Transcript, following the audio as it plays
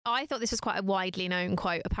I thought this was quite a widely known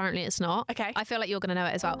quote. Apparently it's not. Okay. I feel like you're going to know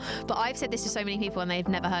it as well. But I've said this to so many people and they've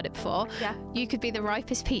never heard it before. Yeah. You could be the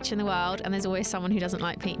ripest peach in the world and there's always someone who doesn't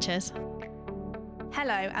like peaches.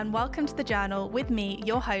 Hello and welcome to The Journal with me,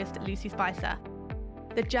 your host, Lucy Spicer.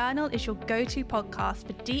 The Journal is your go-to podcast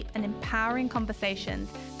for deep and empowering conversations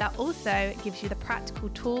that also gives you the practical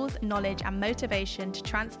tools, knowledge and motivation to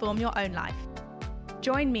transform your own life.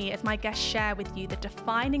 Join me as my guests share with you the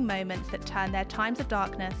defining moments that turn their times of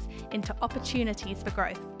darkness into opportunities for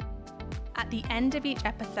growth. At the end of each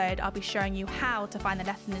episode, I'll be showing you how to find the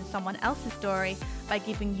lesson in someone else's story by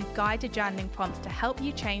giving you guided journaling prompts to help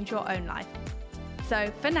you change your own life.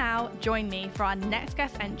 So for now, join me for our next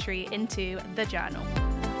guest entry into The Journal.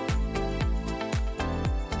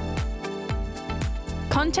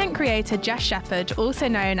 Content creator Jess Sheppard, also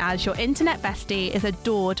known as your internet bestie, is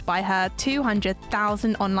adored by her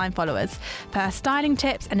 200,000 online followers for her styling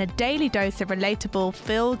tips and a daily dose of relatable,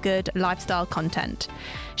 feel-good lifestyle content.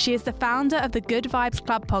 She is the founder of the Good Vibes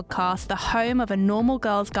Club podcast, the home of a normal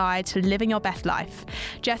girl's guide to living your best life.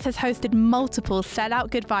 Jess has hosted multiple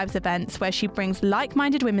sell-out Good Vibes events where she brings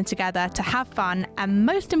like-minded women together to have fun and,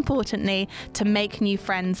 most importantly, to make new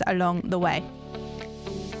friends along the way.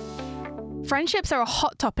 Friendships are a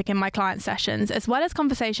hot topic in my client sessions, as well as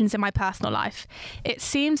conversations in my personal life. It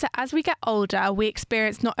seems that as we get older, we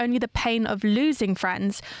experience not only the pain of losing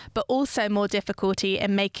friends, but also more difficulty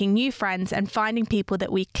in making new friends and finding people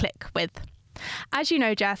that we click with. As you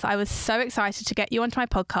know, Jess, I was so excited to get you onto my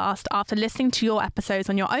podcast after listening to your episodes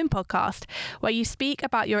on your own podcast, where you speak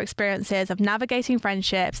about your experiences of navigating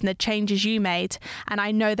friendships and the changes you made. And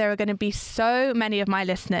I know there are going to be so many of my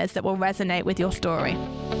listeners that will resonate with your story.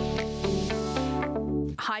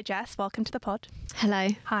 Hi, Jess. Welcome to the pod. Hello.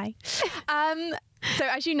 Hi. So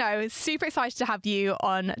as you know, super excited to have you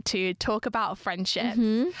on to talk about friendships.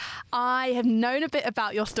 Mm-hmm. I have known a bit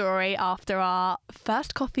about your story after our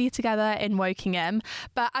first coffee together in Wokingham.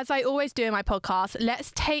 But as I always do in my podcast,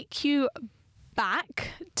 let's take you back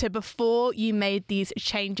to before you made these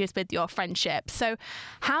changes with your friendships. So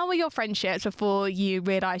how were your friendships before you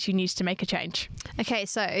realised you needed to make a change? Okay,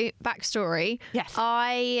 so backstory. Yes.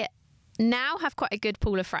 I now have quite a good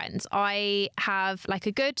pool of friends. I have like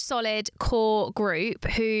a good solid core group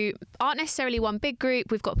who aren't necessarily one big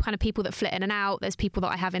group. We've got kind of people that flit in and out. There's people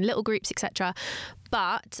that I have in little groups, etc.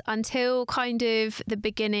 But until kind of the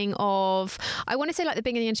beginning of, I want to say like the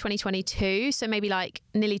beginning of 2022, so maybe like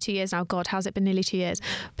nearly 2 years now. God, how's it been nearly 2 years?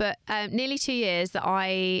 But nearly 2 years that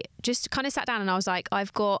I just kind of sat down and I was like,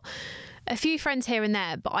 I've got a few friends here and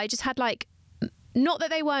there, but I just had like, not that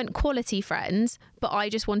they weren't quality friends, but I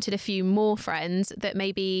just wanted a few more friends that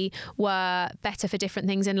maybe were better for different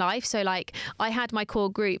things in life. So like I had my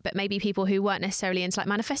core group, but maybe people who weren't necessarily into like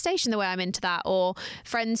manifestation the way I'm into that, or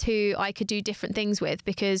friends who I could do different things with,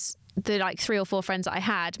 because the like 3 or 4 friends that I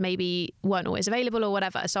had maybe weren't always available or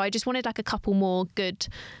whatever. So I just wanted like a couple more good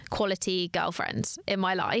quality girlfriends in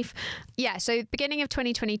my life. Yeah, so beginning of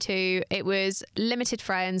 2022, it was limited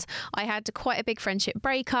friends. I had quite a big friendship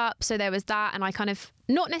breakup. So there was that, and I kind of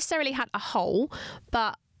not necessarily had a hole,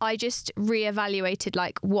 but I just reevaluated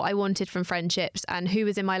like what I wanted from friendships and who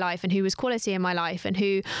was in my life and who was quality in my life and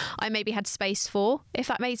who I maybe had space for, if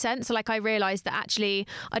that made sense. So like I realised that actually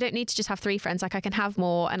I don't need to just have 3 friends, like I can have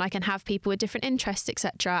more and I can have people with different interests,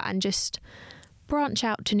 etc., and just branch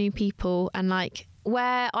out to new people. And like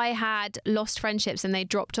where I had lost friendships and they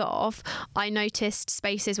dropped off, I noticed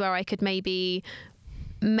spaces where I could maybe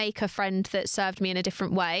make a friend that served me in a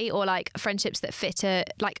different way, or like friendships that fit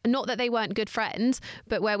like not that they weren't good friends,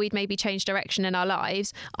 but where we'd maybe change direction in our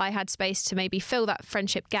lives, I had space to maybe fill that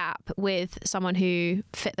friendship gap with someone who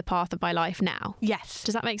fit the path of my life now. Yes.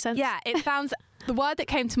 Does that make sense? Yeah, it sounds, the word that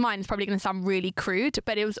came to mind is probably going to sound really crude,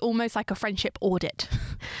 but it was almost like a friendship audit.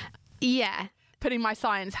 Yeah. Putting my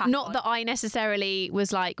science hat Not on. that I necessarily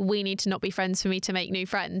was like, we need to not be friends for me to make new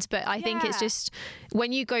friends, but I think it's just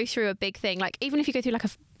when you go through a big thing, like even if you go through like a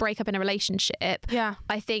breakup in a relationship,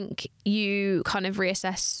 I think you kind of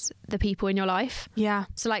reassess the people in your life. Yeah.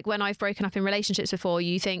 So like when I've broken up in relationships before,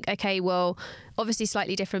 you think, okay, well, obviously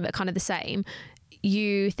slightly different, but kind of the same.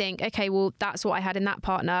 You think, okay, well, that's what I had in that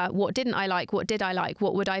partner. What didn't I like? What did I like?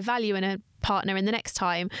 What would I value in a partner in the next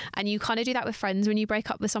time? And you kind of do that with friends when you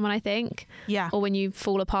break up with someone, I think. Yeah. Or when you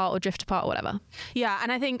fall apart or drift apart or whatever. Yeah.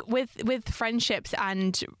 And I think with friendships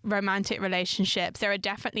and romantic relationships, there are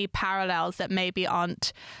definitely parallels that maybe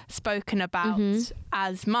aren't spoken about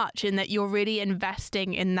as much, in that you're really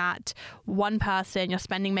investing in that one person. You're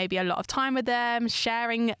spending maybe a lot of time with them,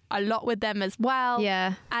 sharing a lot with them as well.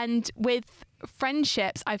 Yeah. And with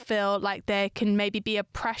friendships, I feel like there can maybe be a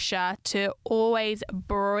pressure to always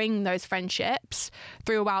bring those friendships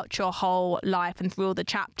throughout your whole life and through all the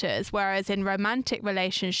chapters. Whereas in romantic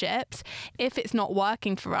relationships, if it's not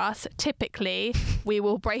working for us, typically we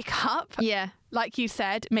will break up. Yeah. Like you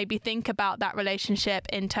said, maybe think about that relationship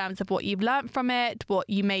in terms of what you've learned from it, what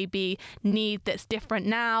you maybe need that's different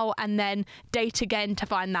now, and then date again to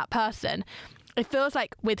find that person. It feels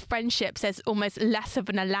like with friendships, there's almost less of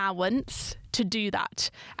an allowance to do that,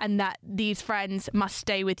 and that these friends must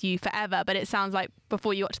stay with you forever. But it sounds like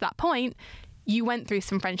before you got to that point, you went through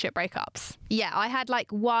some friendship breakups. Yeah, I had like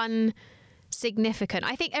one significant.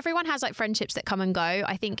 I think everyone has like friendships that come and go.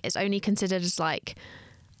 I think it's only considered as like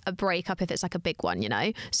a breakup if it's like a big one, you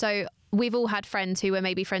know? So we've all had friends who were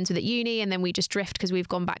maybe friends with at uni and then we just drift because we've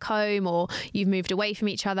gone back home or you've moved away from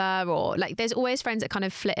each other, or like there's always friends that kind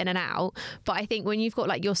of flit in and out. But I think when you've got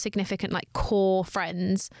like your significant like core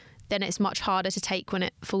friends, then it's much harder to take when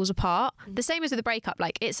it falls apart. The same as with a breakup,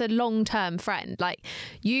 like it's a long-term friend. Like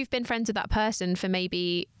you've been friends with that person for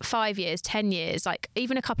maybe 5 years, 10 years, like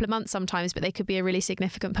even a couple of months sometimes, but they could be a really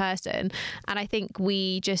significant person. And I think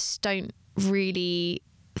we just don't really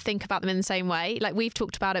think about them in the same way. Like we've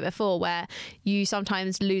talked about it before, where you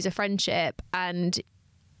sometimes lose a friendship and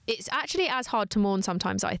it's actually as hard to mourn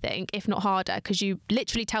sometimes, I think, if not harder, because you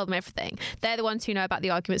literally tell them everything. They're the ones who know about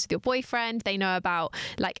the arguments with your boyfriend. They know about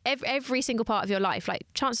like every single part of your life. Like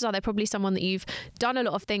chances are they're probably someone that you've done a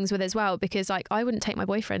lot of things with as well, because like I wouldn't take my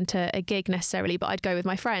boyfriend to a gig necessarily, but I'd go with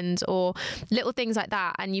my friends or little things like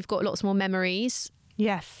that. And you've got lots more memories.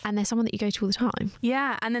 Yes. And there's someone that you go to all the time.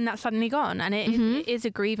 Yeah. And then that's suddenly gone. And it is a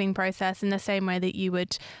grieving process in the same way that you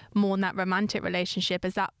would mourn that romantic relationship,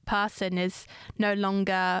 as that person is no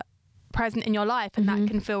longer present in your life. And that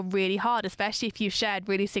can feel really hard, especially if you've shared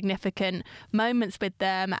really significant moments with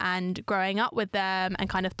them and growing up with them and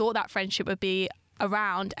kind of thought that friendship would be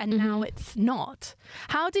around, and now it's not.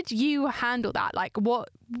 How did you handle that? Like, what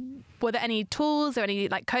were there any tools or any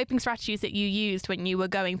like coping strategies that you used when you were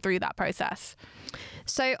going through that process?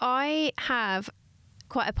 So I have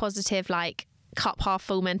quite a positive like cup half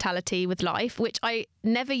full mentality with life, which I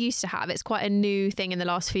never used to have. It's quite a new thing in the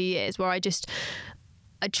last few years where I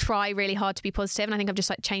try really hard to be positive, and I think I've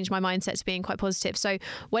just like changed my mindset to being quite positive. So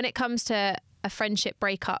when it comes to a friendship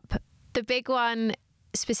breakup, the big one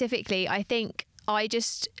specifically, I think I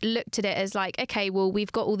just looked at it as like, okay, well,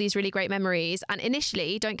 we've got all these really great memories. And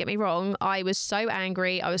initially, don't get me wrong, I was so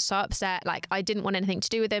angry. I was so upset. Like I didn't want anything to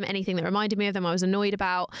do with them. Anything that reminded me of them, I was annoyed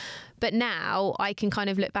about. But now I can kind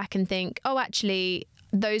of look back and think, oh, actually,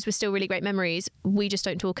 those were still really great memories. We just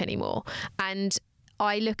don't talk anymore. And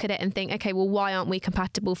I look at it and think, okay, well, why aren't we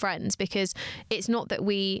compatible friends? Because it's not that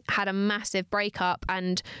we had a massive breakup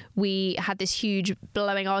and we had this huge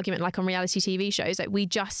blowing argument like on reality TV shows. Like we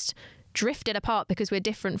just drifted apart because we're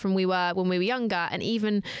different from we were when we were younger. And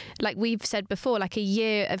even like we've said before, like a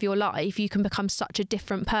year of your life, you can become such a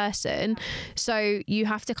different person. So you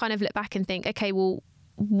have to kind of look back and think, okay, well,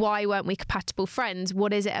 why weren't we compatible friends?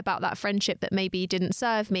 What is it about that friendship that maybe didn't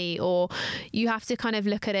serve me? Or you have to kind of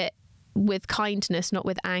look at it with kindness, not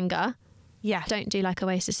with anger. Yeah. Don't do like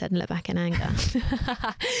Oasis said and look back in anger.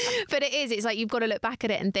 But it's like you've got to look back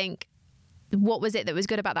at it and think, what was it that was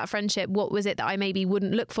good about that friendship? What was it that I maybe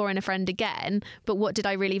wouldn't look for in a friend again? But what did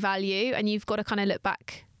I really value? And you've got to kind of look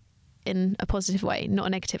back in a positive way, not a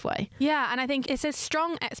negative way. Yeah, and I think it's a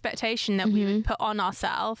strong expectation that we would put on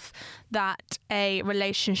ourselves that a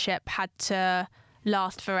relationship had to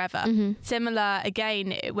last forever. Similar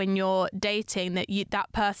again when you're dating,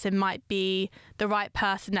 that person might be the right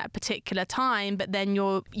person at a particular time, but then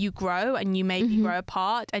you grow and you maybe grow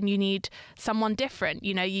apart and you need someone different.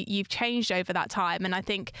 You know, you've changed over that time. And I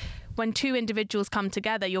think when two individuals come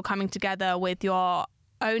together, you're coming together with your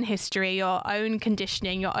own history, your own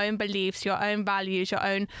conditioning, your own beliefs, your own values, your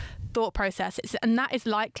own thought processes, and that is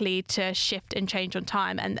likely to shift and change on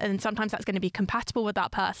time, and sometimes that's going to be compatible with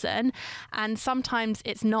that person and sometimes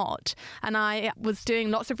it's not. And I was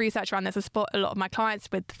doing lots of research around this. I support a lot of my clients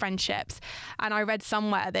with friendships, and I read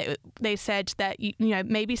somewhere that they said that you know,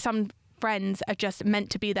 maybe some friends are just meant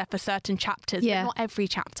to be there for certain chapters, but not every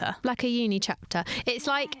chapter. Like a uni chapter. It's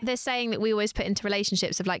like the saying that we always put into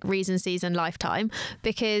relationships of like reason, season, lifetime,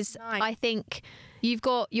 because I think you've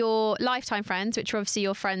got your lifetime friends, which are obviously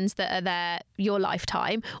your friends that are there your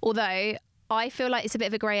lifetime, although I feel like it's a bit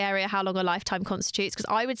of a grey area how long a lifetime constitutes, because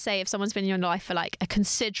I would say if someone's been in your life for like a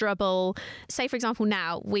considerable, say for example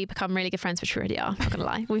now we become really good friends, which we already are, not gonna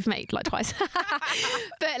lie, we've met like twice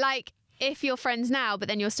but like if you're friends now, but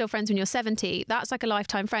then you're still friends when you're 70, that's like a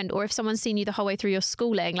lifetime friend. Or if someone's seen you the whole way through your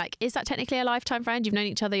schooling, like, is that technically a lifetime friend? You've known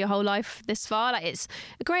each other your whole life this far. Like, it's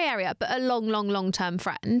a grey area, but a long-term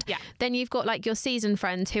friend. Yeah. Then you've got like your seasoned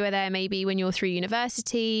friends who are there maybe when you're through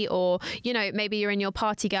university, or, you know, maybe you're in your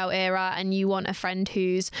party girl era and you want a friend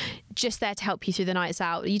who's just there to help you through the nights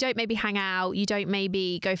out. You don't maybe hang out, you don't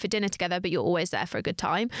maybe go for dinner together, but you're always there for a good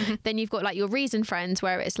time. Then you've got like your reason friends,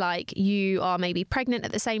 where it's like you are maybe pregnant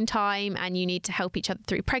at the same time and you need to help each other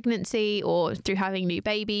through pregnancy or through having new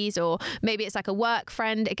babies, or maybe it's like a work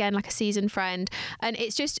friend, again, like a seasoned friend. And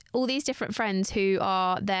it's just all these different friends who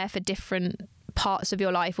are there for different parts of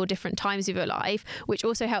your life or different times of your life, which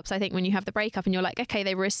also helps, I think, when you have the breakup and you're like, okay,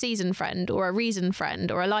 they were a seasoned friend or a reason friend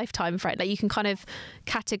or a lifetime friend. Like, you can kind of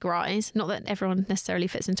categorize, not that everyone necessarily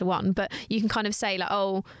fits into one, but you can kind of say like,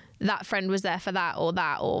 oh, that friend was there for that or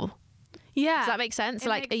that, or yeah. Does that make sense? It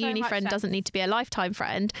like, makes a so uni much friend sense. doesn't need to be a lifetime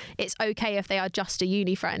friend. It's okay if they are just a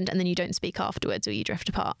uni friend and then you don't speak afterwards or you drift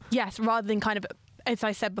apart. Yes, rather than kind of, as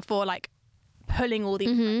I said before, like pulling all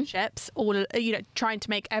these friendships, all, you know, trying to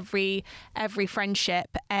make every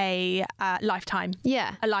friendship a lifetime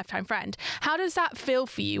friend. How does that feel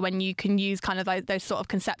for you when you can use kind of those sort of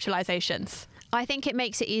conceptualizations? I think it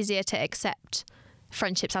makes it easier to accept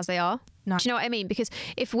friendships as they are. Nice. Do you know what I mean? Because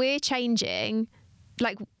if we're changing,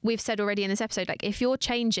 like we've said already in this episode, like if you're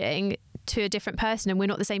changing to a different person and we're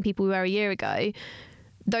not the same people we were a year ago,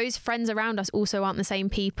 those friends around us also aren't the same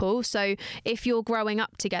people. So if you're growing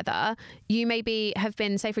up together, you maybe have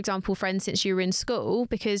been, say, for example, friends since you were in school,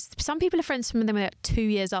 because some people are friends from when they're 2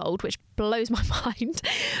 years old, which blows my mind.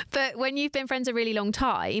 But when you've been friends a really long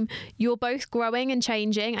time, you're both growing and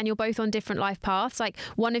changing and you're both on different life paths. Like,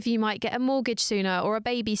 one of you might get a mortgage sooner or a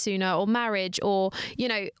baby sooner or marriage or, you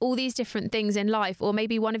know, all these different things in life. Or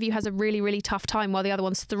maybe one of you has a really, really tough time while the other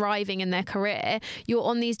one's thriving in their career. You're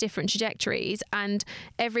on these different trajectories and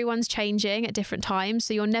everyone's changing at different times.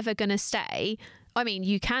 So you're never going to stay. I mean,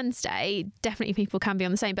 you can stay. Definitely people can be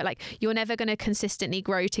on the same, but like, you're never going to consistently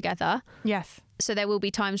grow together. Yes. So there will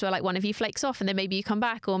be times where like one of you flakes off and then maybe you come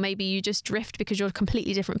back, or maybe you just drift because you're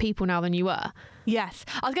completely different people now than you were. Yes.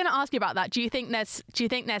 I was going to ask you about that. Do you think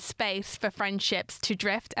there's space for friendships to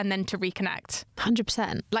drift and then to reconnect?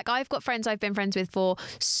 100%. Like, I've got friends I've been friends with for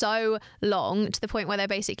so long, to the point where they're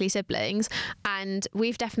basically siblings, and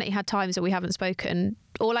we've definitely had times where we haven't spoken,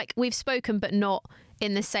 or like we've spoken but not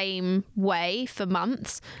in the same way for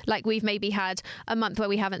months. Like, we've maybe had a month where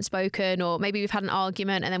we haven't spoken, or maybe we've had an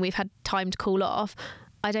argument and then we've had time to cool off.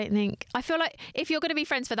 I feel like if you're going to be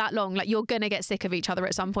friends for that long, like, you're going to get sick of each other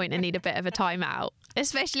at some point and need a bit of a time out,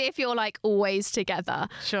 especially if you're like always together.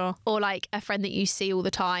 Sure. Or like a friend that you see all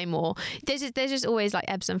the time, or there's just always like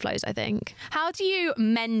ebbs and flows, I think. How do you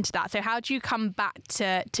mend that? So how do you come back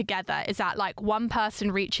together? Is that like one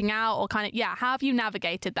person reaching out, or kind of, how have you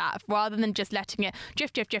navigated that rather than just letting it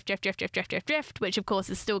drift, which of course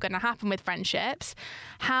is still going to happen with friendships?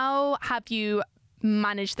 How have you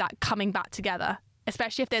managed that coming back together,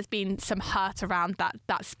 especially if there's been some hurt around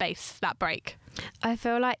that space, that break? I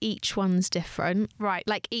feel like each one's different. Right.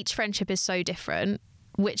 Like, each friendship is so different,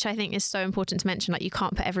 which I think is so important to mention. Like, you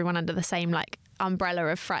can't put everyone under the same like umbrella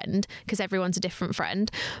of friend, because everyone's a different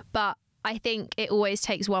friend. But I think it always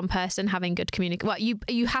takes one person having good communication. Well,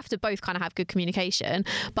 you have to both kind of have good communication.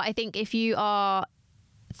 But I think if you are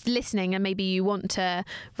listening and maybe you want to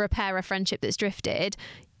repair a friendship that's drifted,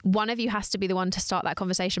 one of you has to be the one to start that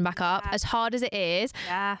conversation back up, as hard as it is.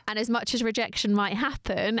 Yeah. And as much as rejection might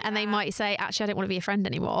happen and they might say, actually, I don't want to be a friend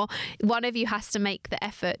anymore, one of you has to make the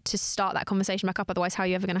effort to start that conversation back up. Otherwise, how are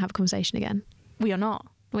you ever going to have a conversation again? We are not.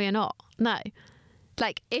 No.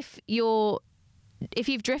 Like, if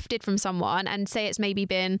you've drifted from someone, and say it's maybe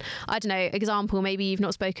been, I don't know, example, maybe you've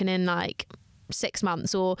not spoken in like 6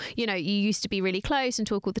 months, or, you know, you used to be really close and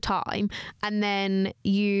talk all the time, and then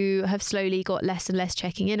you have slowly got less and less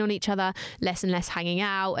checking in on each other, less and less hanging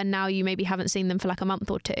out, and now you maybe haven't seen them for like a month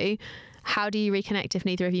or two. How do you reconnect if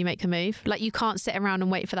neither of you make the move? Like, you can't sit around and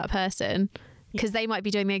wait for that person, because they might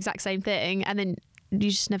be doing the exact same thing and then you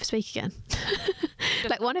just never speak again.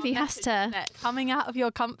 Like, one of you has to... Coming out of your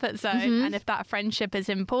comfort zone, and if that friendship is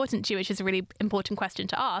important to you, which is a really important question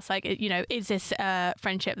to ask, like, you know, is this a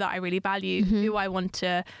friendship that I really value? Do I want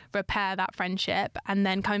to repair that friendship? And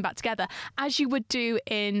then coming back together, as you would do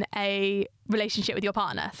in a relationship with your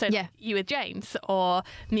partner. So you with James, or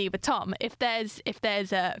me with Tom. If there's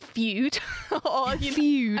a feud, or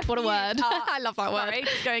feud, what a word. I love that word. Sorry,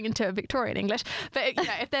 going into Victorian English. But you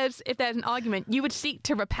know, if there's an argument, you would seek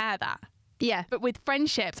to repair that. Yeah. But with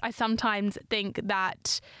friendships, I sometimes think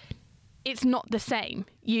that it's not the same.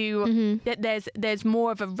 There's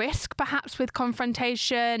more of a risk perhaps with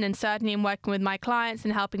confrontation, and certainly in working with my clients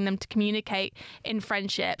and helping them to communicate in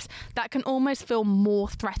friendships, that can almost feel more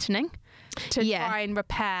threatening to try and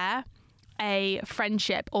repair a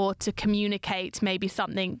friendship, or to communicate maybe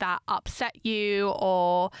something that upset you,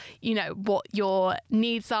 or what your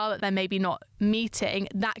needs are that they're maybe not meeting.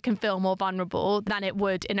 That can feel more vulnerable than it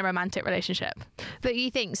would in a romantic relationship. But you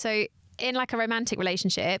think so in like a romantic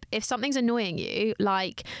relationship, if something's annoying you,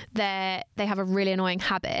 like they have a really annoying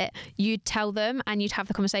habit, you'd tell them and you'd have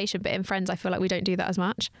the conversation. But in friends, I feel like we don't do that as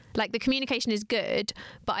much. Like the communication is good,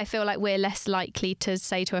 but I feel like we're less likely to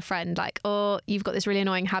say to a friend like, oh, you've got this really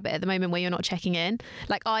annoying habit at the moment where you're not checking in.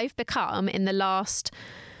 Like I've become in the last,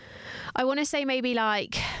 I want to say maybe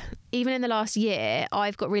like even in the last year,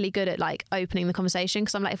 I've got really good at like opening the conversation,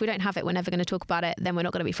 because I'm like, if we don't have it, we're never going to talk about it, then we're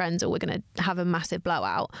not going to be friends, or we're going to have a massive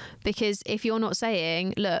blowout. Because if you're not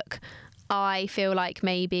saying, look, I feel like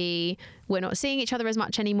maybe we're not seeing each other as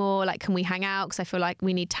much anymore, like can we hang out, because I feel like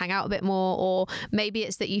we need to hang out a bit more, or maybe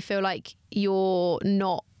it's that you feel like you're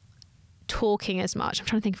not talking as much. I'm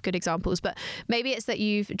trying to think of good examples, but maybe it's that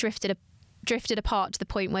you've drifted apart to the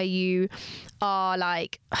point where you are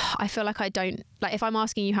like, I feel like I don't, like if I'm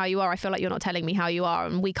asking you how you are, I feel like you're not telling me how you are,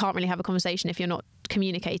 and we can't really have a conversation if you're not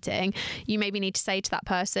communicating. You maybe need to say to that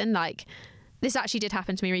person, like, this actually did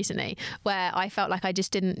happen to me recently, where I felt like I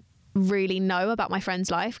just didn't really know about my friend's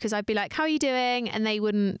life, because I'd be like, how are you doing? And they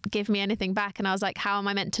wouldn't give me anything back, and I was like, how am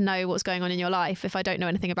I meant to know what's going on in your life if I don't know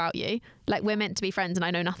anything about you? Like, we're meant to be friends and I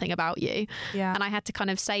know nothing about you. And I had to kind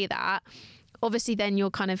of say that. Obviously then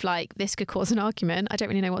you're kind of like, this could cause an argument, I don't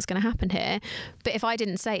really know what's going to happen here. But if I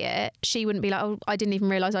didn't say it, she wouldn't be like, oh, I didn't even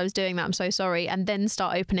realise I was doing that, I'm so sorry, and then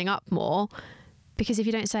start opening up more. Because if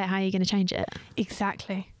you don't say it, how are you going to change it?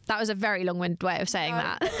 Exactly. That was a very long-winded way of saying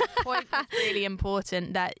that. The point is really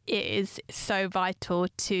important, that it is so vital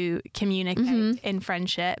to communicate in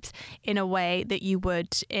friendships in a way that you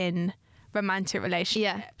would in romantic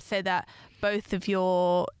relationships, so that both of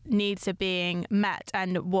your needs are being met,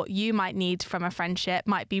 and what you might need from a friendship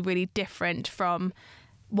might be really different from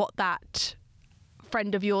what that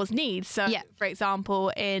friend of yours needs. So for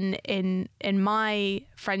example, in my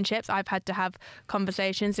friendships, I've had to have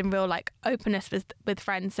conversations in real like openness with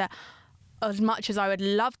friends that, as much as I would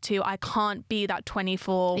love to, I can't be that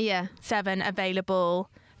 24/7 available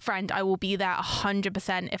friend. I will be there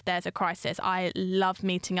 100% if there's a crisis. I love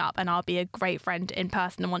meeting up, and I'll be a great friend in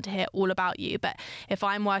person and want to hear all about you. But if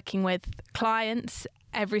I'm working with clients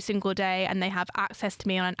every single day and they have access to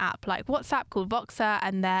me on an app like WhatsApp called Voxer,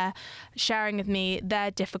 and they're sharing with me their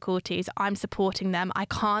difficulties, I'm supporting them. I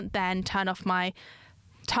can't then turn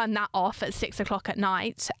that off at 6 o'clock at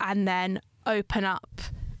night and then open up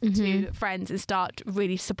to friends and start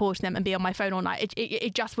really supporting them and be on my phone all night.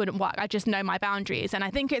 It just wouldn't work. I just know my boundaries. And I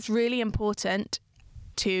think it's really important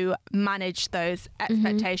to manage those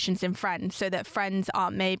expectations in friends, so that friends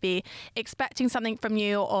aren't maybe expecting something from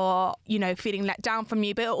you, or, feeling let down from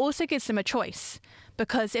you. But it also gives them a choice,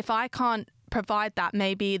 because if I can't provide that,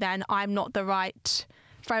 maybe then I'm not the right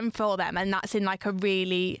friend for them. And that's in like a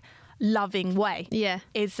really loving way,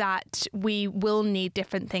 is that we will need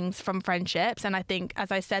different things from friendships. And I think,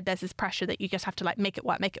 as I said, there's this pressure that you just have to like make it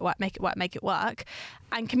work,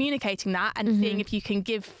 and communicating that and seeing if you can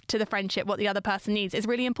give to the friendship what the other person needs is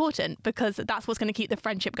really important, because that's what's going to keep the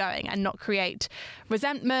friendship going and not create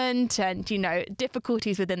resentment and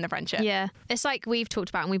difficulties within the friendship. It's like we've talked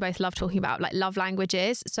about, and we both love talking about, like love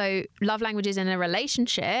languages. So love languages in a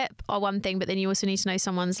relationship are one thing, but then you also need to know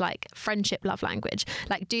someone's like friendship love language.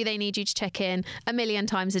 Like, do they need you to check in 1 million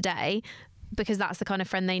times a day because that's the kind of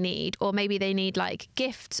friend they need? Or maybe they need like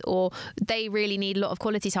gifts, or they really need a lot of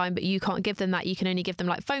quality time, but you can't give them that. You can only give them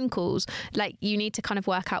like phone calls. Like, you need to kind of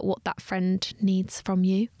work out what that friend needs from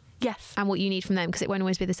you. Yes. And what you need from them, because it won't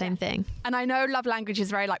always be the same thing. And I know love language is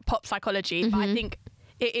very like pop psychology, but I think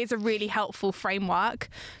it is a really helpful framework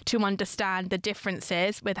to understand the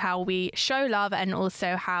differences with how we show love and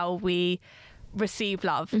also how we receive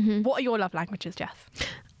love. What are your love languages, Jess?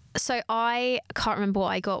 So I can't remember what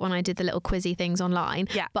I got when I did the little quizzy things online.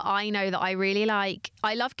 But I know that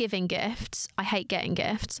I love giving gifts. I hate getting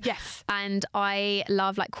gifts. And I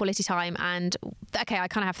love like quality time, and okay, I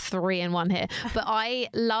kind of have 3 in one here, but I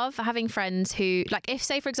love having friends who, like, if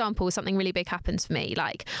say for example something really big happens for me,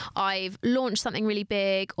 like I've launched something really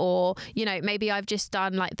big, or maybe I've just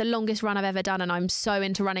done like the longest run I've ever done, and I'm so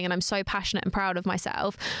into running and I'm so passionate and proud of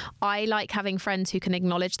myself. I like having friends who can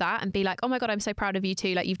acknowledge that and be like, oh my God, I'm so proud of you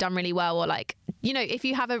too, like you've done really well. Or like, if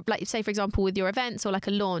you have a, like say for example with your events or like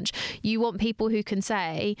a launch, you want people who can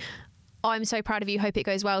say, I'm so proud of you, hope it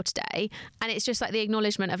goes well today. And it's just like the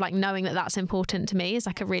acknowledgement of like knowing that that's important to me is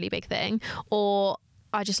like a really big thing. Or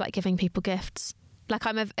I just like giving people gifts. Like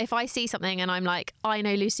if I see something and I'm like, I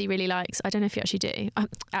know Lucy really likes, I don't know if you actually do.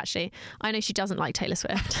 Actually, I know she doesn't like Taylor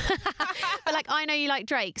Swift. But like, I know you like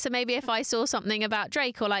Drake. So maybe if I saw something about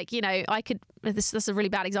Drake or like, you know, I could, this is a really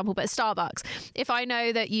bad example, but Starbucks, if I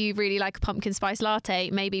know that you really like a pumpkin spice latte,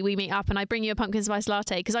 maybe we meet up and I bring you a pumpkin spice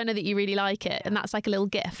latte because I know that you really like it. And that's like a little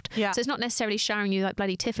gift. Yeah. So it's not necessarily showering you like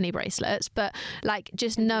bloody Tiffany bracelets, but like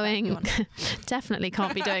just knowing, definitely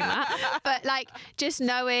can't be doing that. But like just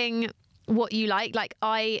knowing what you like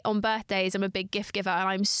on birthdays, I'm a big gift giver and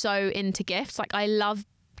I'm so into gifts. Like I love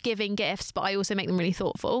giving gifts, but I also make them really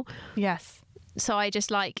thoughtful. Yes. So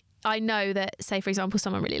I know that, say for example,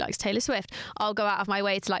 someone really likes Taylor Swift, I'll go out of my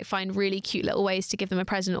way to like find really cute little ways to give them a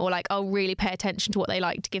present, or like I'll really pay attention to what they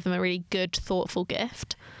like to give them a really good, thoughtful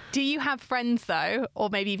gift. Do you have friends though, or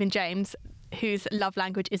maybe even James, whose love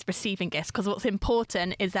language is receiving gifts? Because what's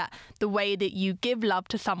important is that the way that you give love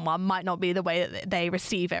to someone might not be the way that they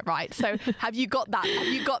receive it, right? So have you got that? Have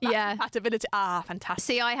you got that compatibility? Ah, fantastic.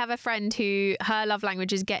 See, I have a friend who her love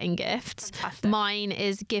language is getting gifts. Fantastic. Mine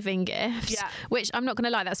is giving gifts, which I'm not going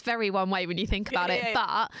to lie, that's very one way when you think about it.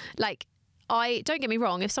 But like, don't get me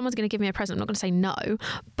wrong, if someone's going to give me a present, I'm not going to say no,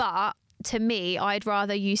 but to me, I'd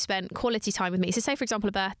rather you spent quality time with me. So say, for example,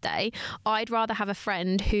 a birthday, I'd rather have a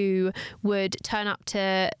friend who would turn up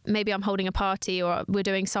to, maybe I'm holding a party or we're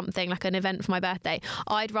doing something like an event for my birthday.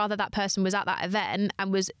 I'd rather that person was at that event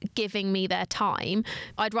and was giving me their time.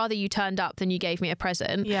 I'd rather you turned up than you gave me a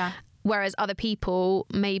present. Yeah. Whereas other people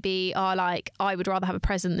maybe are like, I would rather have a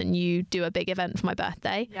present than you do a big event for my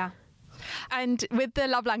birthday. Yeah. And with the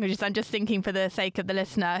love languages, I'm just thinking for the sake of the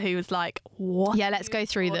listener who's like, what? Yeah, let's go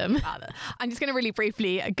through them. I'm just going to really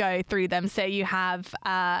briefly go through them. So you have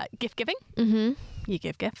gift giving. Mm-hmm. You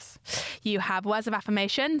give gifts. You have words of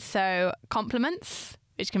affirmation. So compliments,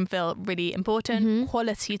 which can feel really important. Mm-hmm.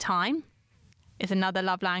 Quality time is another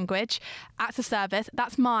love language. Acts of service,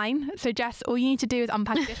 that's mine. So Jess, all you need to do is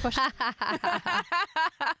unpack the dishwasher.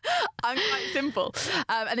 I'm quite simple.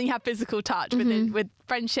 And then you have physical touch. With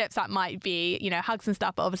friendships, that might be, you know, hugs and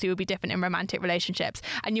stuff, but obviously will be different in romantic relationships.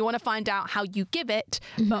 And you want to find out how you give it,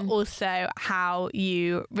 but also how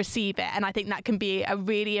you receive it. And I think that can be a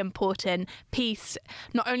really important piece,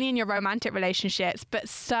 not only in your romantic relationships, but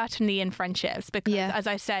certainly in friendships. Because as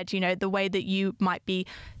I said, you know, the way that you might be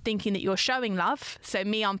thinking that you're showing love, so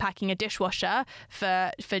me unpacking a dishwasher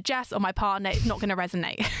for Jess or my partner, it's not going to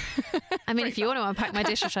resonate. I mean, if you want to unpack my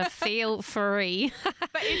dishwasher, feel free.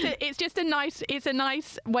 But it's just a nice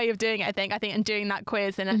way of doing it, I think, and doing that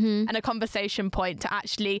quiz and a conversation point to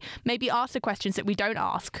actually maybe ask the questions that we don't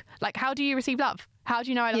ask. Like, how do you receive love? How do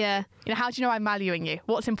you know I love you? You know, how do you know I'm valuing you?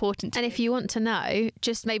 What's important to you? And if you want to know,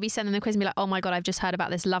 just maybe send them the quiz and be like, oh my God, I've just heard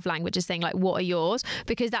about this love languages thing. Like, what are yours?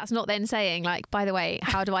 Because that's not then saying like, by the way,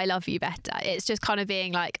 how do I love you better? It's just kind of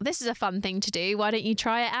being like, this is a fun thing to do. Why don't you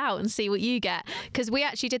try it out and see what you get? Because we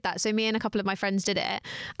actually did that. So me and a couple of my friends did it,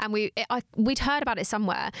 and we'd heard about it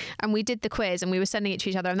somewhere, and we did the quiz and we were sending it to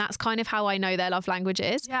each other. And that's kind of how I know their love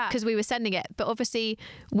languages, because we were sending it. But obviously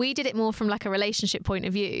we did it more from like a relationship point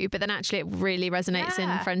of view, but then actually it really resonates in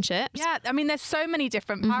friendships. Yeah, I mean, there's so many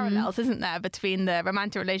different parallels, isn't there, between the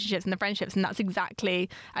romantic relationships and the friendships, and that's exactly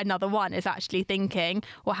another one, is actually thinking,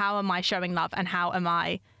 well, how am I showing love and how am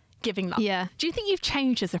I giving love? Yeah. Do you think you've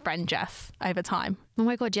changed as a friend, Jess, over time? Oh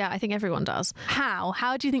my God, yeah, I think everyone does.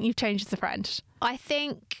 How do you think you've changed as a friend? I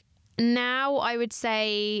think now I would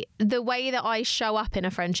say the way that I show up in a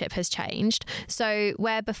friendship has changed. So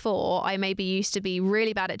where before I maybe used to be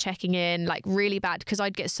really bad at checking in, like really bad because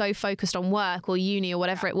I'd get so focused on work or uni or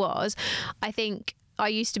whatever it was, I think I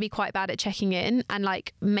used to be quite bad at checking in and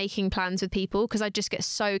like making plans with people, because I just get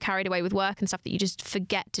so carried away with work and stuff that you just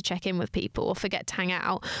forget to check in with people or forget to hang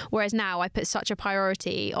out. Whereas now I put such a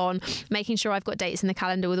priority on making sure I've got dates in the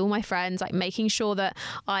calendar with all my friends, like making sure that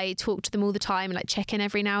I talk to them all the time and like check in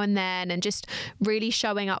every now and then, and just really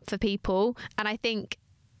showing up for people. And I think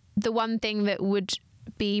the one thing that would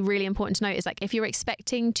be really important to note is like, if you're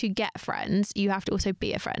expecting to get friends, you have to also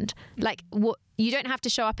be a friend. Like, what you don't have to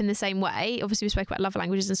show up in the same way. Obviously we spoke about love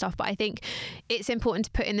languages and stuff, but I think it's important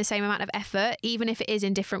to put in the same amount of effort, even if it is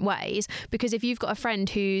in different ways. Because if you've got a friend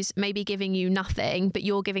who's maybe giving you nothing, but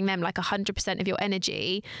you're giving them like 100% of your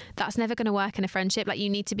energy, that's never going to work in a friendship. Like, you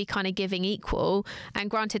need to be kind of giving equal. And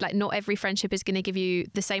granted, like, not every friendship is going to give you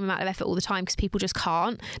the same amount of effort all the time, because people just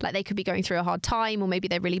can't. Like, they could be going through a hard time, or maybe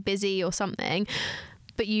they're really busy or something.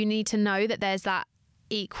 But you need to know that there's that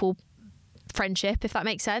equal friendship, if that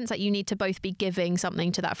makes sense. Like you need to both be giving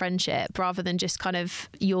something to that friendship rather than just kind of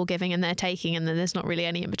you're giving and they're taking and then there's not really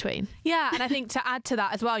any in between. Yeah, and I think to add to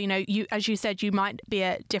that as well, you as you said, you might be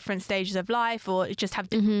at different stages of life or just have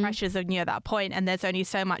different pressures on you at that point, and there's only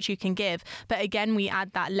so much you can give. But again, we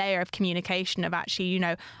add that layer of communication of actually,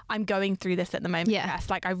 I'm going through this at the moment. Yes,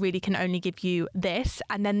 like I really can only give you this,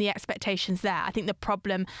 and then the expectations there. I think the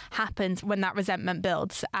problem happens when that resentment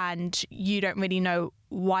builds and you don't really know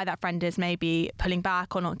why that friend is maybe pulling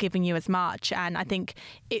back or not giving you as much. And I think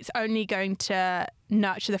it's only going to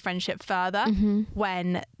nurture the friendship further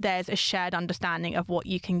when there's a shared understanding of what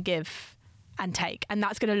you can give and take. And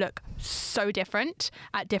that's going to look so different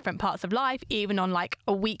at different parts of life, even on like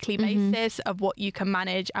a weekly basis of what you can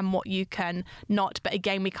manage and what you can not. But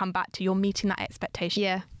again, we come back to you're meeting that expectation.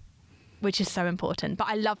 Yeah. Which is so important. But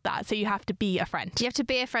I love that. So you have to be a friend. You have to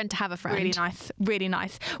be a friend to have a friend. Really nice. Really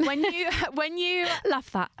nice. When you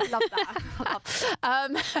love that. Love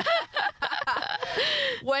that.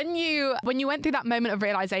 When you went through that moment of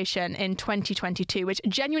realization in 2022, which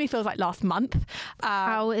genuinely feels like last month.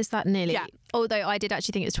 How is that nearly? Yeah. Although I did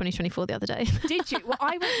actually think it was 2024 the other day. Did you? Well,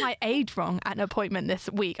 I wrote my age wrong at an appointment this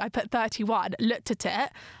week. I put 31, looked at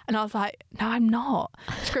it, and I was like, no, I'm not.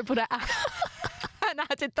 Scribbled it out. And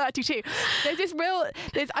I did 32.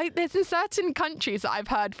 There's in certain countries that I've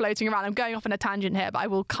heard floating around. I'm going off on a tangent here, but I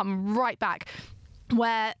will come right back,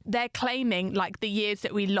 where they're claiming like the years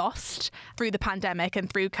that we lost through the pandemic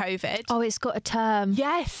and through COVID. Oh, it's got a term.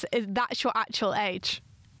 Yes, that's your actual age.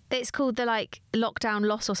 It's called the like lockdown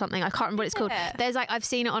loss or something. I can't remember what it's called. There's like, I've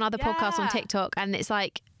seen it on other podcasts on TikTok, and it's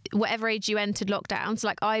like whatever age you entered lockdown. So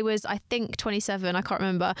like I was, I think 27, I can't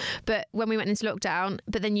remember. But when we went into lockdown,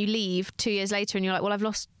 but then you leave 2 years later and you're like, well, I've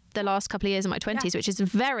lost the last couple of years of my 20s, which is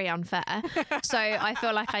very unfair. So I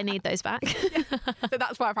feel like I need those back. So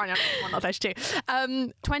that's why apparently I'm not 32.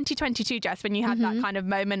 2022, Jess, when you had that kind of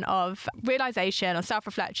moment of realization or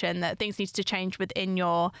self-reflection that things needed to change within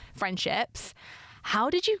your friendships,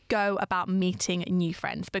 how did you go about meeting new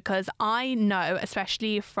friends? Because I know,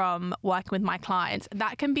 especially from working with my clients,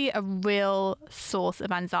 that can be a real source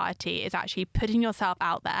of anxiety, is actually putting yourself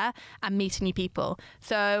out there and meeting new people.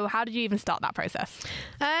 So how did you even start that process?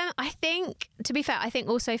 I think, to be fair,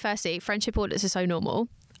 also firstly, friendship audits are so normal.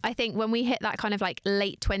 I think when we hit that kind of like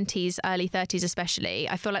late 20s, early 30s especially,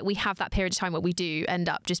 I feel like we have that period of time where we do end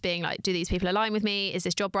up just being like, do these people align with me? Is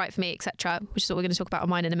this job right for me, etc., which is what we're going to talk about on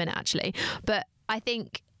mine in a minute, actually. But I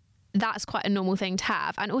think that's quite a normal thing to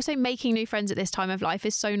have. And also making new friends at this time of life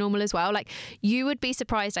is so normal as well. Like you would be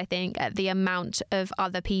surprised, I think, at the amount of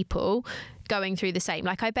other people going through the same.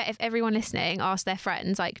 Like I bet if everyone listening asked their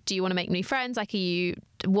friends, like, do you want to make new friends? Like,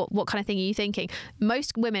 what kind of thing are you thinking?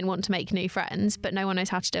 Most women want to make new friends, but no one knows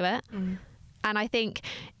how to do it. And I think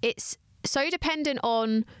it's so dependent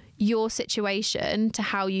on your situation to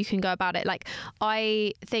how you can go about it. Like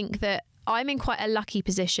I think that I'm in quite a lucky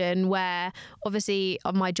position where obviously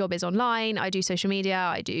my job is online. I do social media.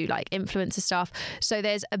 I do like influencer stuff. So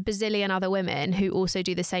there's a bazillion other women who also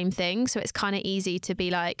do the same thing. So it's kind of easy to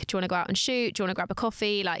be like, do you want to go out and shoot? Do you want to grab a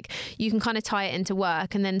coffee? Like you can kind of tie it into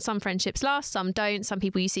work. And then some friendships last, some don't. Some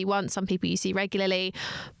people you see once, some people you see regularly.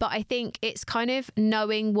 But I think it's kind of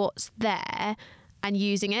knowing what's there and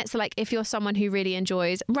using it. So like if you're someone who really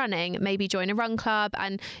enjoys running, maybe join a run club,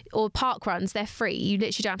 or park runs, they're free. You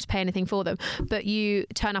literally don't have to pay anything for them. But you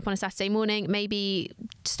turn up on a Saturday morning, maybe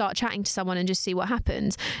start chatting to someone and just see what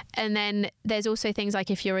happens. And then there's also things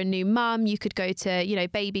like if you're a new mum, you could go to,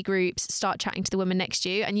 baby groups, start chatting to the women next to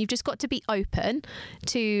you. And you've just got to be open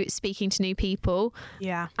to speaking to new people.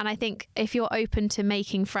 Yeah. And I think if you're open to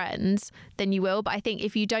making friends, then you will. But I think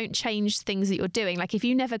if you don't change things that you're doing, like if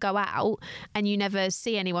you never go out and you never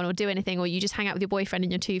see anyone or do anything, or you just hang out with your boyfriend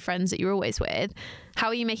and your two friends that you're always with, how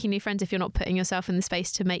are you making new friends if you're not putting yourself in the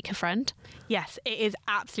space to make a friend? Yes, it is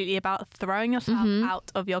absolutely about throwing yourself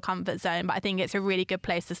out of your comfort zone. But I think it's a really good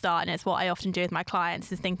place to start. And it's what I often do with my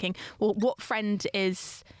clients, is thinking, well, what friend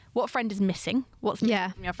is missing? What's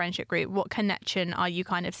missing from your friendship group? What connection are you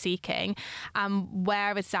kind of seeking?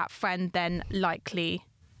 Where is that friend then likely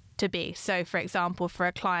to be? So for example, for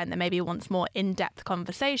a client that maybe wants more in-depth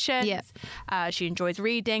conversations, she enjoys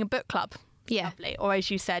reading, a book club. Lovely. Or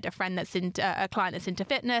as you said, a friend that's into a client that's into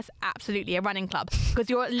fitness, absolutely a running club. Because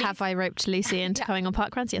you're at least... Have I roped Lucy into going on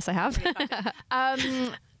park runs? Yes, I have.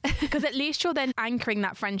 Because at least you're then anchoring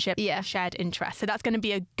that friendship in a shared interest. So that's going to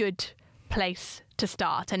be a good place to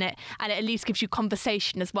start, and it at least gives you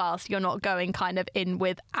conversation as well, so you're not going kind of in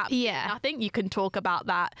with absolutely nothing. You can talk about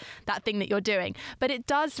that thing that you're doing, but it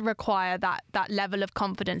does require that level of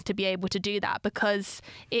confidence to be able to do that, because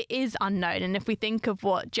it is unknown. And if we think of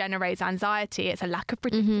what generates anxiety, it's a lack of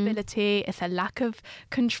predictability, it's a lack of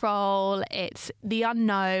control, it's the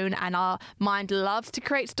unknown, and our mind loves to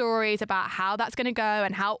create stories about how that's going to go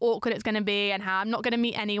and how awkward it's going to be and how I'm not going to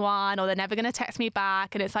meet anyone, or they're never going to text me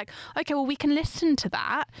back. And it's like, okay, well, we can listen to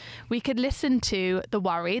that. We could listen to the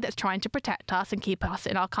worry that's trying to protect us and keep us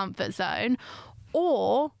in our comfort zone,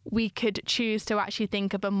 or we could choose to actually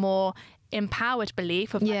think of a more empowered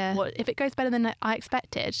belief of like, what if it goes better than I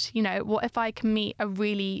expected? You know, what if I can meet a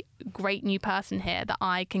really great new person here that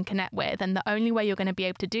I can connect with? And the only way you're going to be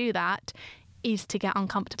able to do that is to get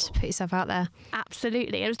uncomfortable. To put yourself out there.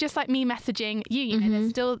 Absolutely. It was just like me messaging you, you know,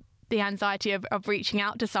 there's still the anxiety of reaching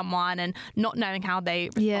out to someone and not knowing how they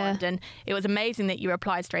respond. And it was amazing that you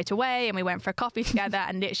replied straight away, and we went for a coffee together,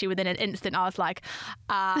 and literally within an instant I was like,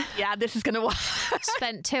 yeah, this is going to work.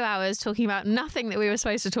 Spent 2 hours talking about nothing that we were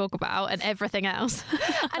supposed to talk about and everything else.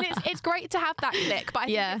 And it's great to have that click, but I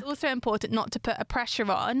think it's also important not to put a pressure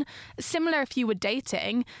on, similar if you were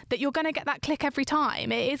dating, that you're going to get that click every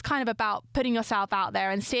time. It is kind of about putting yourself out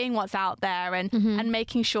there and seeing what's out there, and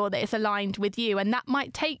making sure that it's aligned with you. And that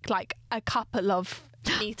might take like a couple of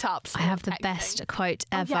meetups. I have the best quote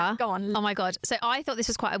ever. Oh, yeah, go on. Oh my God. So I thought this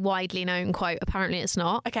was quite a widely known quote. Apparently it's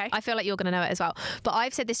not. Okay. I feel like you're going to know it as well. But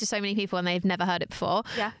I've said this to so many people and they've never heard it before.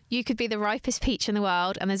 Yeah. You could be the ripest peach in the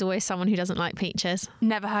world and there's always someone who doesn't like peaches.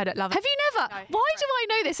 Never heard it. Love it. Have you never? No. Why do I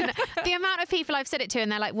know this? And the amount of people I've said it to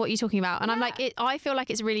and they're like, what are you talking about? And I'm like, I feel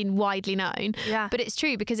like it's really widely known. Yeah. But it's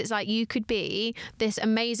true, because it's like you could be this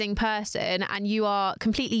amazing person and you are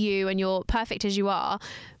completely you and you're perfect as you are.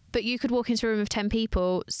 But you could walk into a room of 10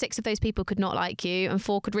 people, 6 of those people could not like you and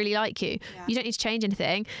 4 could really like you. Yeah. You don't need to change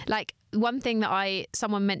anything. Like, one thing that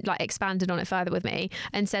someone meant, like, expanded on it further with me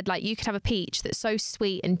and said, like, you could have a peach that's so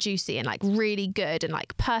sweet and juicy and like really good and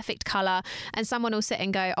like perfect colour, and someone will sit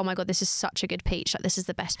and go, oh my God, this is such a good peach, like this is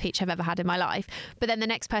the best peach I've ever had in my life. But then the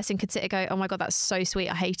next person could sit and go, oh my God, that's so sweet,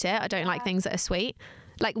 I hate it, I don't like things that are sweet.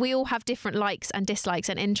 Like, we all have different likes and dislikes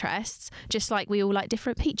and interests, just like we all like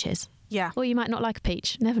different peaches. Yeah. Or you might not like a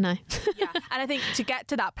peach. Never know. Yeah. And I think to get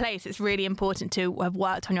to that place, it's really important to have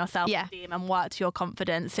worked on your self-esteem and worked your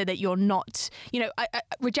confidence, so that you're not, you know,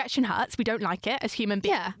 rejection hurts. We don't like it as human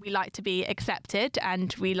beings. Yeah. We like to be accepted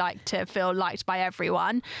and we like to feel liked by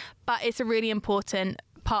everyone. But it's a really important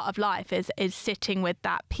part of life is sitting with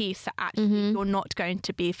that piece that actually you're not going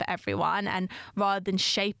to be for everyone, and rather than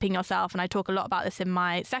shaping yourself, and I talk a lot about this in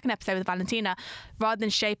my second episode with Valentina, rather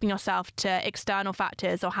than shaping yourself to external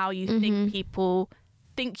factors or how you think people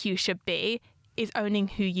think you should be, is owning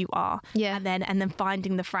who you are. Yeah. And then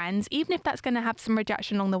finding the friends, even if that's going to have some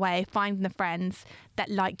rejection along the way, finding the friends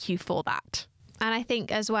that like you for that. And I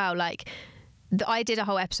think as well, like, I did a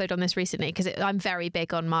whole episode on this recently because I'm very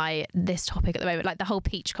big on this topic at the moment, like the whole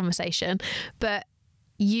peach conversation. But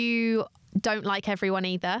you don't like everyone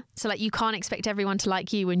either. So like, you can't expect everyone to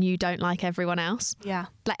like you when you don't like everyone else. Yeah.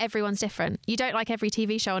 Like, everyone's different. You don't like every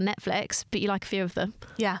TV show on Netflix, but you like a few of them.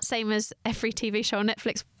 Yeah. Same as every TV show on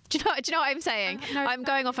Netflix. Do you know what I'm saying? No, I'm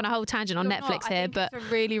going off on a whole tangent on Netflix here, but it's a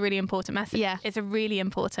really, really important message. Yeah. It's a really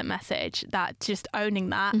important message, that just owning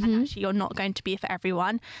that, and actually you're not going to be for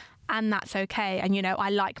everyone. And that's okay. And, you know, I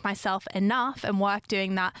like myself enough and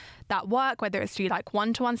doing that work, whether it's through like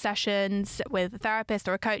one-to-one sessions with a therapist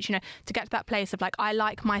or a coach, you know, to get to that place of like, I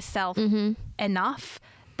like myself enough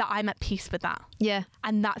that I'm at peace with that. Yeah.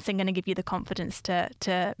 And that's then going to give you the confidence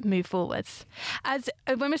to move forwards. As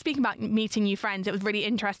when we're speaking about meeting new friends, it was really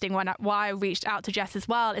interesting why I reached out to Jess as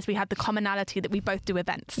well, is we had the commonality that we both do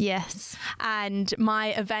events. Yes. And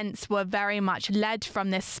my events were very much led from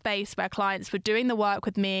this space where clients were doing the work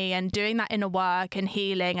with me and doing that inner work and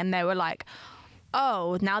healing, and they were like,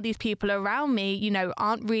 oh, now these people around me, you know,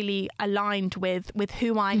 aren't really aligned with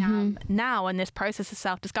who I am now in this process of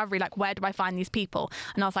self-discovery. Like, where do I find these people?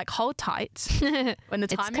 And I was like, hold tight. When the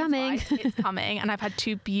time is right, it's coming. And I've had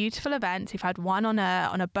 2 beautiful events. We've had one on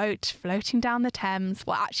a boat floating down the Thames.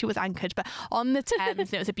 Well, actually it was anchored, but on the Thames.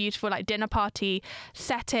 And it was a beautiful like dinner party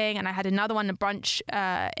setting. And I had another one, a brunch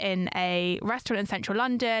in a restaurant in central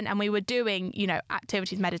London. And we were doing, you know,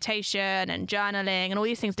 activities, meditation and journaling and all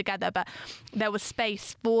these things together. But there was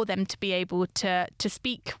space for them to be able to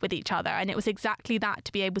speak with each other, and it was exactly that,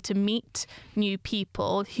 to be able to meet new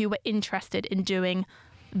people who were interested in doing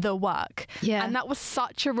the work. Yeah. And that was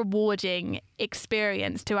such a rewarding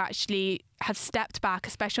experience to actually have stepped back,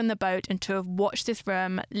 especially on the boat, and to have watched this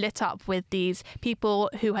room lit up with these people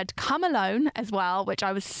who had come alone as well, which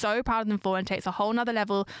I was so proud of them for, and takes a whole nother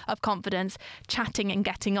level of confidence, chatting and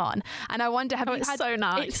getting on. And I wonder, it's so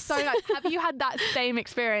nice. It's so nice. Have you had that same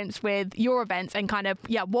experience with your events, and kind of,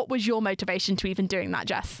 what was your motivation to even doing that,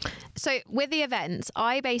 Jess? So with the events,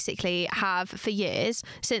 I basically have for years,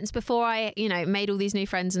 since before I, made all these new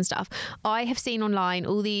friends and stuff, I have seen online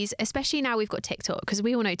all these, especially now we've got TikTok, because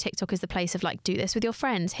we all know TikTok is the place of like, do this with your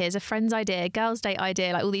friends. Here's a friend's idea, girls' date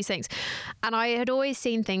idea, like all these things. And I had always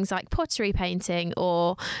seen things like pottery painting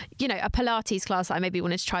or, a Pilates class that I maybe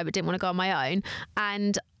wanted to try but didn't want to go on my own.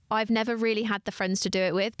 And I've never really had the friends to do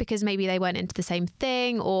it with because maybe they weren't into the same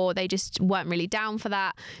thing or they just weren't really down for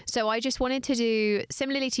that. So I just wanted to do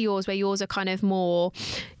similarly to yours, where yours are kind of more,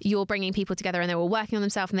 you're bringing people together and they're all working on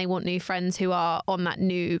themselves and they want new friends who are on that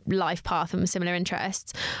new life path and with similar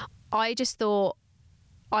interests. I just thought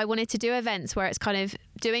I wanted to do events where it's kind of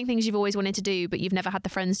doing things you've always wanted to do, but you've never had the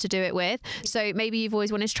friends to do it with. So maybe you've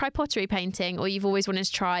always wanted to try pottery painting, or you've always wanted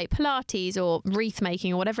to try Pilates or wreath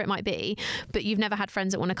making or whatever it might be, but you've never had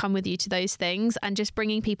friends that want to come with you to those things, and just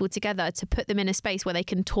bringing people together to put them in a space where they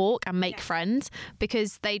can talk and make friends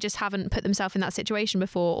because they just haven't put themselves in that situation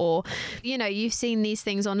before. Or, you've seen these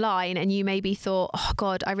things online and you maybe thought, oh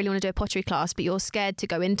God, I really want to do a pottery class, but you're scared to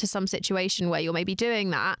go into some situation where you're maybe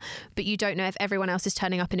doing that, but you don't know if everyone else is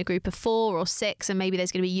turning up in a group of 4 or 6 and maybe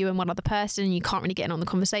there's going to be you and one other person and you can't really get in on the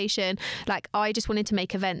conversation. Like, I just wanted to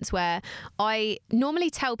make events where I normally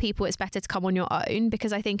tell people it's better to come on your own,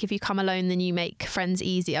 because I think if you come alone then you make friends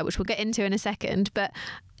easier, which we'll get into in a second. But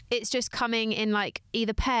it's just coming in like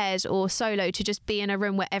either pairs or solo to just be in a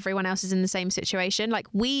room where everyone else is in the same situation. Like,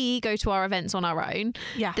 we go to our events on our own,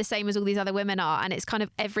 the same as all these other women are, and it's kind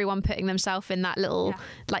of everyone putting themselves in that little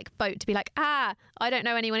like boat to be like, I don't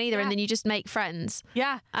know anyone either, and then you just make friends.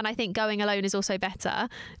 And I think going alone is also better,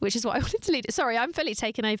 which is what I wanted to lead it. Sorry, I'm fully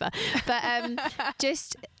taken over, but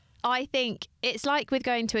I think it's like with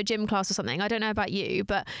going to a gym class or something. I don't know about you,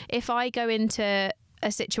 but if I go into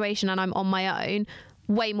a situation and I'm on my own,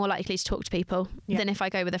 way more likely to talk to people than if I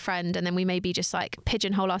go with a friend, and then we maybe just like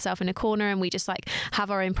pigeonhole ourselves in a corner and we just like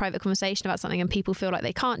have our own private conversation about something and people feel like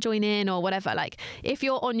they can't join in or whatever. Like, if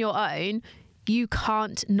you're on your own, you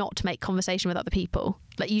can't not make conversation with other people.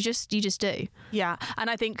 Like, you just do. Yeah. And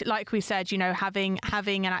I think, like we said, having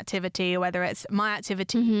an activity, whether it's my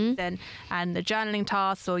activities and the journaling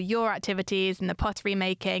tasks, or your activities and the pottery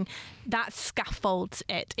making, that scaffolds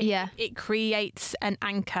it. It creates an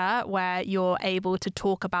anchor where you're able to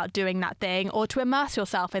talk about doing that thing, or to immerse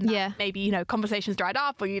yourself in that. Maybe, conversations dried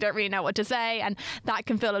up or you don't really know what to say, and that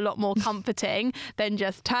can feel a lot more comforting than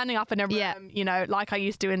just turning up in a room, like I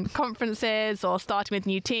used to in conferences or starting with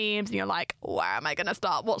new teams, and you're like, where am I going to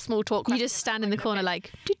start? What small talk? You just stand in the corner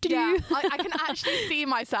like, I can actually see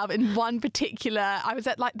myself in one particular, I was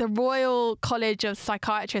at like the Royal College of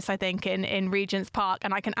Psychiatrists, I think, in Regent's Park,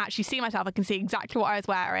 and I can actually see myself. I can see exactly what I was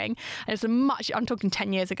wearing, and it's I'm talking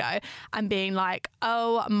 10 years ago, and being like,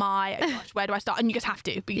 oh my gosh, where do I start? And you just have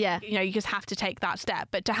to, you just have to take that step.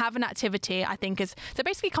 But to have an activity, I think, is, so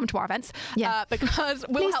basically come to our events, because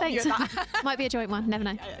we'll help you with that. Might be a joint one, never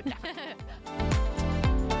know.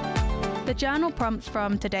 The journal prompts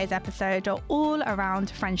from today's episode are all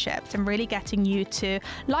around friendships, and really getting you to,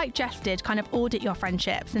 like Jess did, kind of audit your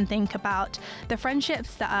friendships and think about the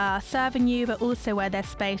friendships that are serving you, but also where there's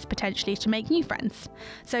space potentially to make new friends.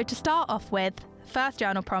 So to start off with, first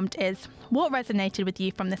journal prompt is, what resonated with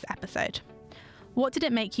you from this episode? What did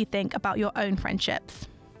it make you think about your own friendships?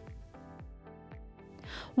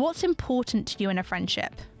 What's important to you in a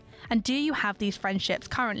friendship? And do you have these friendships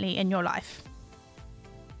currently in your life?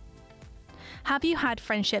 Have you had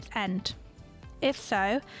friendships end? If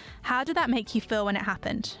so, how did that make you feel when it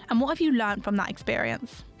happened? And what have you learned from that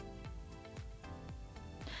experience?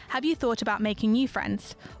 Have you thought about making new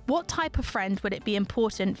friends? What type of friend would it be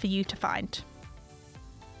important for you to find?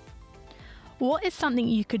 What is something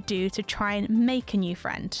you could do to try and make a new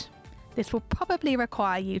friend? This will probably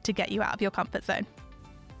require you to get you out of your comfort zone.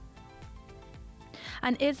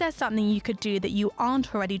 And is there something you could do that you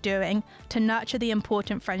aren't already doing to nurture the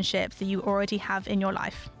important friendships that you already have in your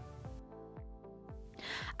life?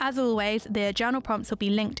 As always, the journal prompts will be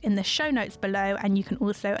linked in the show notes below, and you can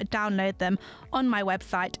also download them on my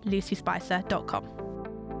website,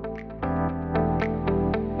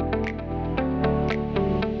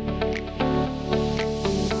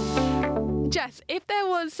 lucyspicer.com. Jess, if there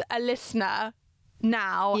was a listener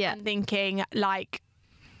now and thinking like,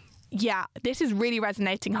 yeah, this is really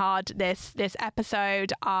resonating hard, this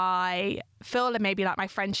episode. I feel that maybe like my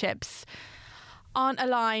friendships aren't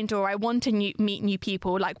aligned, or I want to meet new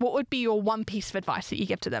people. Like, what would be your one piece of advice that you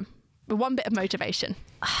give to them? One bit of motivation?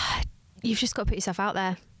 You've just got to put yourself out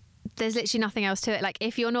there. There's literally nothing else to it. Like,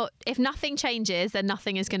 if nothing changes, then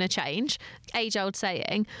nothing is going to change. Age-old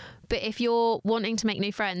saying. But if you're wanting to make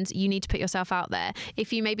new friends, you need to put yourself out there.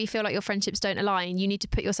 If you maybe feel like your friendships don't align, you need to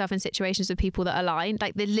put yourself in situations with people that align.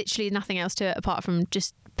 Like, there's literally nothing else to it apart from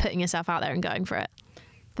just putting yourself out there and going for it,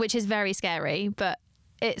 which is very scary, but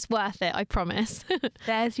it's worth it, I promise.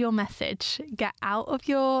 There's your message. Get out of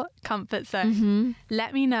your comfort zone. Mm-hmm.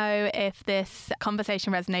 Let me know if this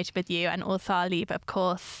conversation resonated with you. And also I'll leave, of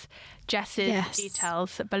course, Jess's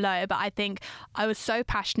details below. But I think I was so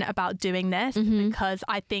passionate about doing this because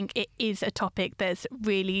I think it is a topic that's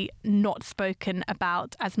really not spoken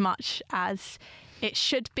about as much as it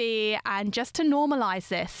should be, and just to normalize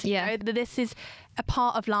this. You know, this is a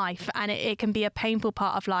part of life, and it can be a painful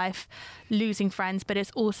part of life, losing friends, but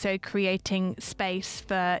it's also creating space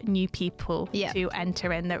for new people to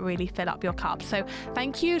enter in that really fill up your cup. So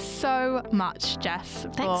thank you so much, Jess,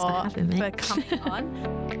 for coming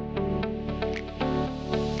on.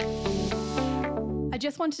 I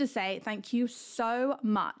just wanted to say thank you so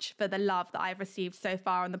much for the love that I've received so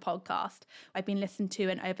far on the podcast. I've been listened to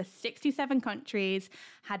in over 67 countries,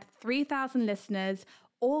 had 3,000 listeners,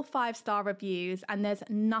 all 5-star reviews, and there's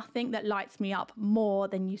nothing that lights me up more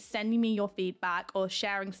than you sending me your feedback or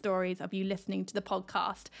sharing stories of you listening to the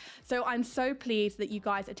podcast. So I'm so pleased that you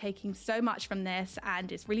guys are taking so much from this,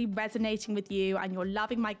 and it's really resonating with you, and you're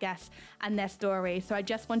loving my guests and their stories. So I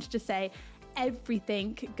just wanted to say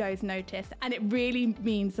everything goes noticed, and it really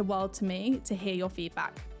means the world to me to hear your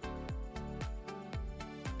feedback.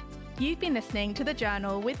 You've been listening to The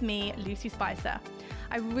Journal with me, Lucy Spicer.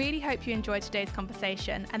 I really hope you enjoyed today's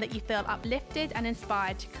conversation and that you feel uplifted and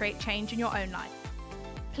inspired to create change in your own life.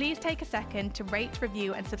 Please take a second to rate,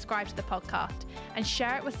 review, and subscribe to the podcast, and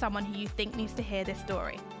share it with someone who you think needs to hear this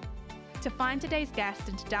story. To find today's guest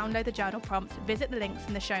and to download the journal prompts, visit the links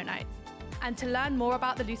in the show notes. And to learn more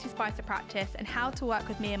about the Lucy Spicer practice and how to work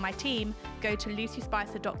with me and my team, go to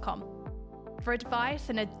lucyspicer.com. For advice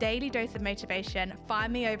and a daily dose of motivation,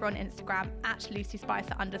 find me over on Instagram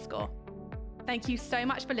 @LucySpicer_. Thank you so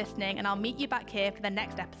much for listening, and I'll meet you back here for the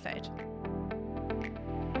next episode.